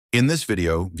In this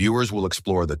video, viewers will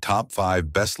explore the top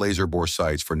 5 best laser bore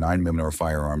sights for 9mm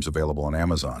firearms available on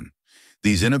Amazon.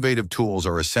 These innovative tools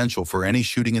are essential for any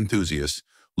shooting enthusiast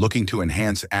looking to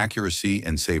enhance accuracy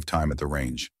and save time at the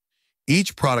range.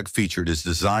 Each product featured is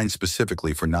designed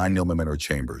specifically for 9mm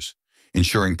chambers,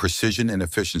 ensuring precision and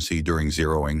efficiency during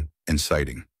zeroing and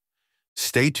sighting.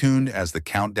 Stay tuned as the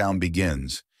countdown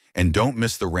begins, and don't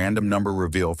miss the random number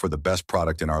reveal for the best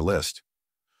product in our list.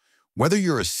 Whether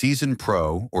you're a seasoned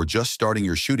pro or just starting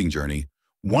your shooting journey,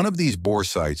 one of these bore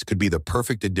sights could be the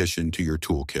perfect addition to your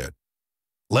toolkit.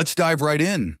 Let's dive right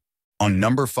in. On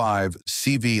number 5,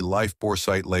 CV Life Bore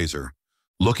Sight Laser.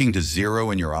 Looking to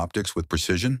zero in your optics with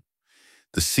precision?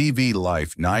 The CV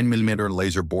Life 9mm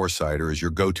laser bore sighter is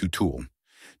your go-to tool.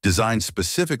 Designed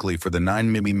specifically for the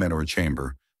 9mm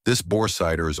chamber, this bore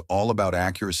sighter is all about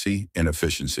accuracy and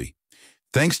efficiency.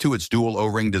 Thanks to its dual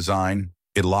O-ring design,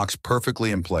 it locks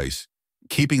perfectly in place,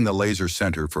 keeping the laser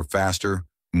centered for faster,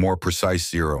 more precise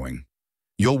zeroing.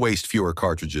 You'll waste fewer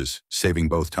cartridges, saving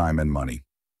both time and money.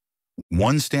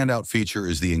 One standout feature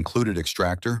is the included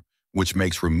extractor, which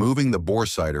makes removing the bore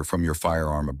sighter from your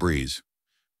firearm a breeze.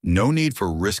 No need for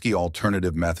risky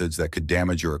alternative methods that could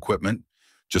damage your equipment,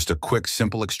 just a quick,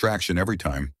 simple extraction every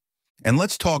time. And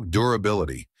let's talk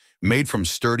durability. Made from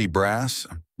sturdy brass,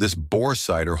 this bore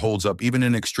sighter holds up even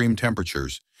in extreme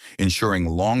temperatures, ensuring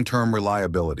long-term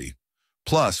reliability.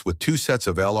 Plus, with 2 sets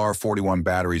of LR41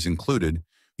 batteries included,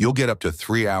 you'll get up to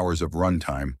 3 hours of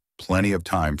runtime, plenty of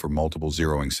time for multiple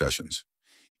zeroing sessions.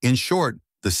 In short,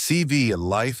 the CV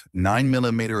Life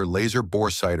 9mm laser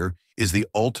bore sighter is the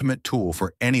ultimate tool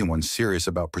for anyone serious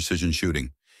about precision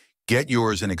shooting. Get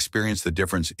yours and experience the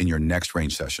difference in your next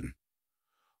range session.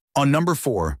 On number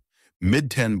 4,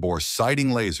 Mid-10 Bore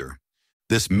Sighting Laser.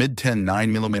 This Mid-10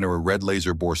 9mm red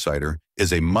laser bore sighter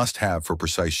is a must-have for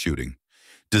precise shooting.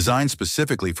 Designed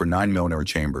specifically for 9mm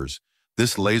chambers,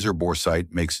 this laser bore sight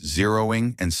makes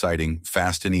zeroing and sighting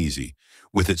fast and easy,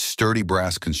 with its sturdy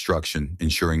brass construction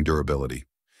ensuring durability.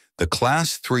 The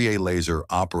Class 3A laser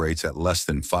operates at less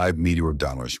than 5 meters of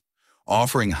dollars,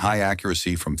 offering high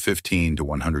accuracy from 15 to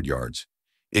 100 yards.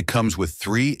 It comes with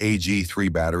 3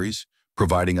 AG3 batteries,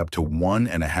 providing up to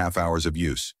 1.5 hours of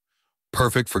use.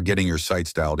 Perfect for getting your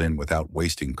sights dialed in without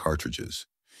wasting cartridges.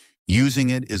 Using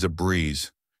it is a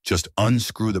breeze. Just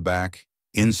unscrew the back,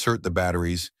 insert the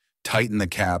batteries, tighten the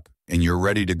cap, and you're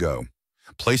ready to go.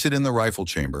 Place it in the rifle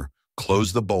chamber,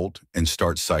 close the bolt, and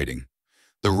start sighting.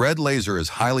 The red laser is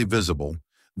highly visible,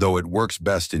 though it works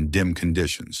best in dim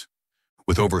conditions.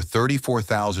 With over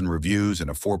 34,000 reviews and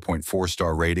a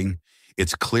 4.4-star rating,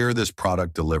 it's clear this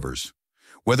product delivers.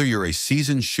 Whether you're a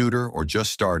seasoned shooter or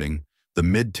just starting, the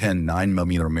Mid-10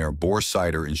 9mm bore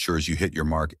sighter ensures you hit your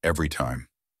mark every time.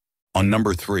 On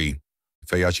number 3,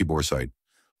 Feyachi Bore Sight.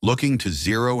 Looking to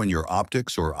zero in your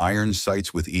optics or iron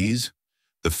sights with ease?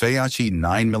 The Feyachi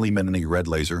 9mm red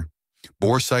laser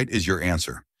bore sight is your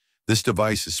answer. This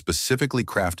device is specifically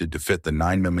crafted to fit the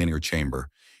 9mm chamber,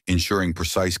 ensuring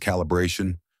precise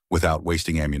calibration without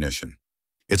wasting ammunition.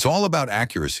 It's all about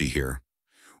accuracy here.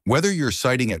 Whether you're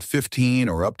sighting at 15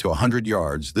 or up to 100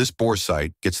 yards, this bore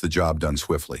sight gets the job done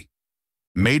swiftly.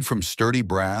 Made from sturdy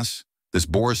brass, this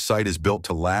bore sight is built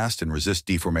to last and resist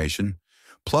deformation.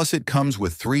 Plus, it comes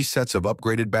with 3 sets of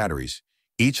upgraded batteries,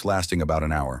 each lasting about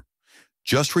an hour.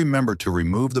 Just remember to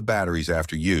remove the batteries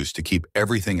after use to keep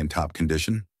everything in top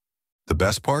condition. The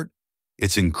best part?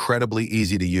 It's incredibly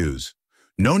easy to use.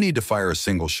 No need to fire a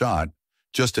single shot,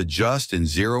 just adjust and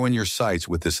zero in your sights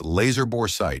with this laser bore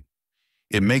sight.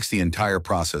 It makes the entire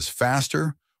process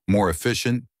faster, more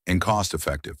efficient, and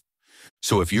cost-effective.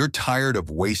 So if you're tired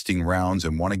of wasting rounds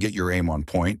and want to get your aim on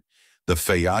point, the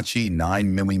Feyachi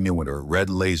 9mm red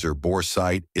laser bore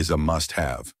sight is a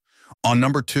must-have. On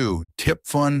number 2,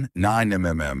 TipFun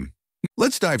 9mm.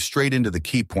 Let's dive straight into the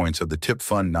key points of the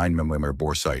TipFun 9mm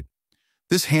bore sight.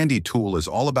 This handy tool is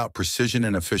all about precision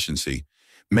and efficiency,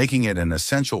 making it an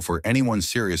essential for anyone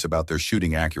serious about their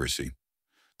shooting accuracy.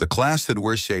 The Class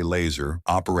 3A laser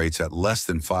operates at less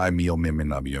than 5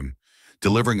 mm,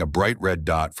 delivering a bright red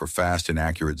dot for fast and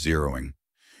accurate zeroing.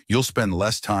 You'll spend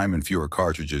less time and fewer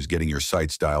cartridges getting your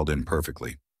sights dialed in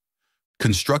perfectly.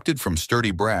 Constructed from sturdy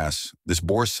brass, this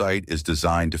bore sight is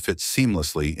designed to fit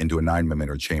seamlessly into a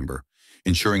 9mm chamber,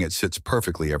 ensuring it sits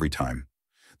perfectly every time.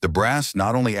 The brass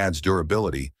not only adds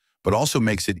durability, but also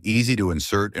makes it easy to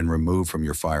insert and remove from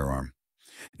your firearm.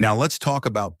 Now let's talk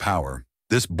about power.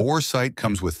 This bore sight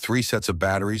comes with 3 sets of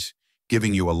batteries,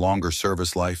 giving you a longer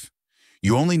service life.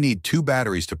 You only need 2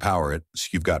 batteries to power it, so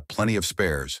you've got plenty of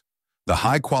spares. The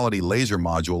high-quality laser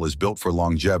module is built for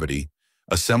longevity,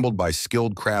 assembled by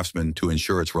skilled craftsmen to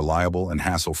ensure it's reliable and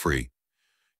hassle-free.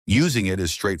 Using it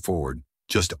is straightforward.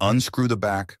 Just unscrew the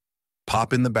back,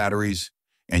 pop in the batteries,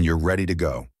 and you're ready to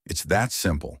go. It's that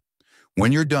simple.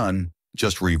 When you're done,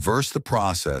 just reverse the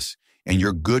process and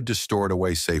you're good to store it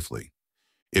away safely.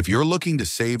 If you're looking to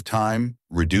save time,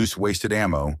 reduce wasted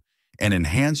ammo, and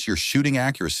enhance your shooting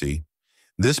accuracy,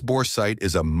 this bore sight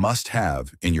is a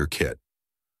must-have in your kit.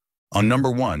 On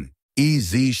number 1,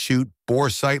 EZ Shoot Bore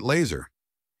Sight Laser.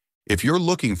 If you're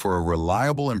looking for a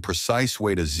reliable and precise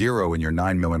way to zero in your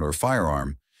 9mm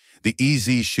firearm, the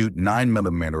EZ Shoot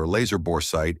 9mm laser bore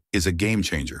sight is a game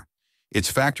changer.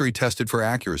 It's factory tested for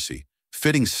accuracy,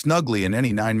 fitting snugly in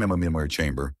any 9mm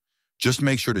chamber. Just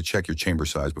make sure to check your chamber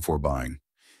size before buying.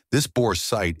 This bore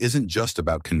sight isn't just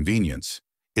about convenience,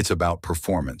 it's about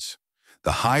performance.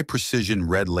 The high-precision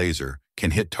red laser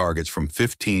can hit targets from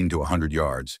 15 to 100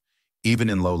 yards, even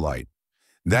in low light.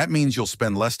 That means you'll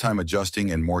spend less time adjusting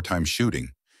and more time shooting.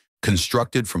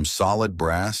 Constructed from solid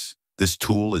brass, this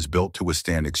tool is built to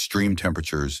withstand extreme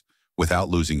temperatures without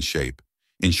losing shape,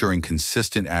 ensuring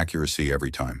consistent accuracy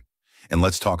every time. And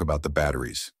let's talk about the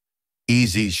batteries.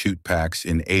 EZ Shoot packs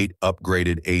in 8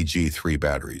 upgraded AG3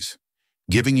 batteries,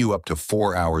 giving you up to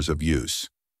 4 hours of use.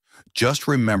 Just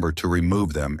remember to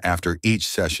remove them after each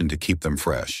session to keep them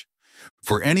fresh.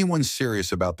 For anyone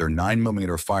serious about their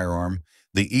 9mm firearm,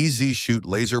 the EZ Shoot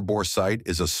laser bore sight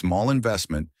is a small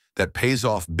investment that pays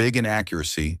off big in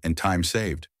accuracy and time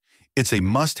saved. It's a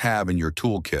must-have in your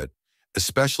toolkit,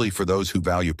 especially for those who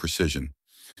value precision.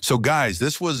 So guys,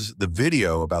 this was the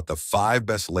video about the 5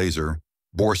 best laser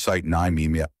bore sight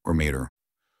 9mm.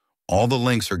 All the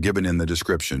links are given in the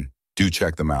description. Do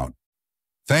check them out.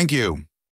 Thank you.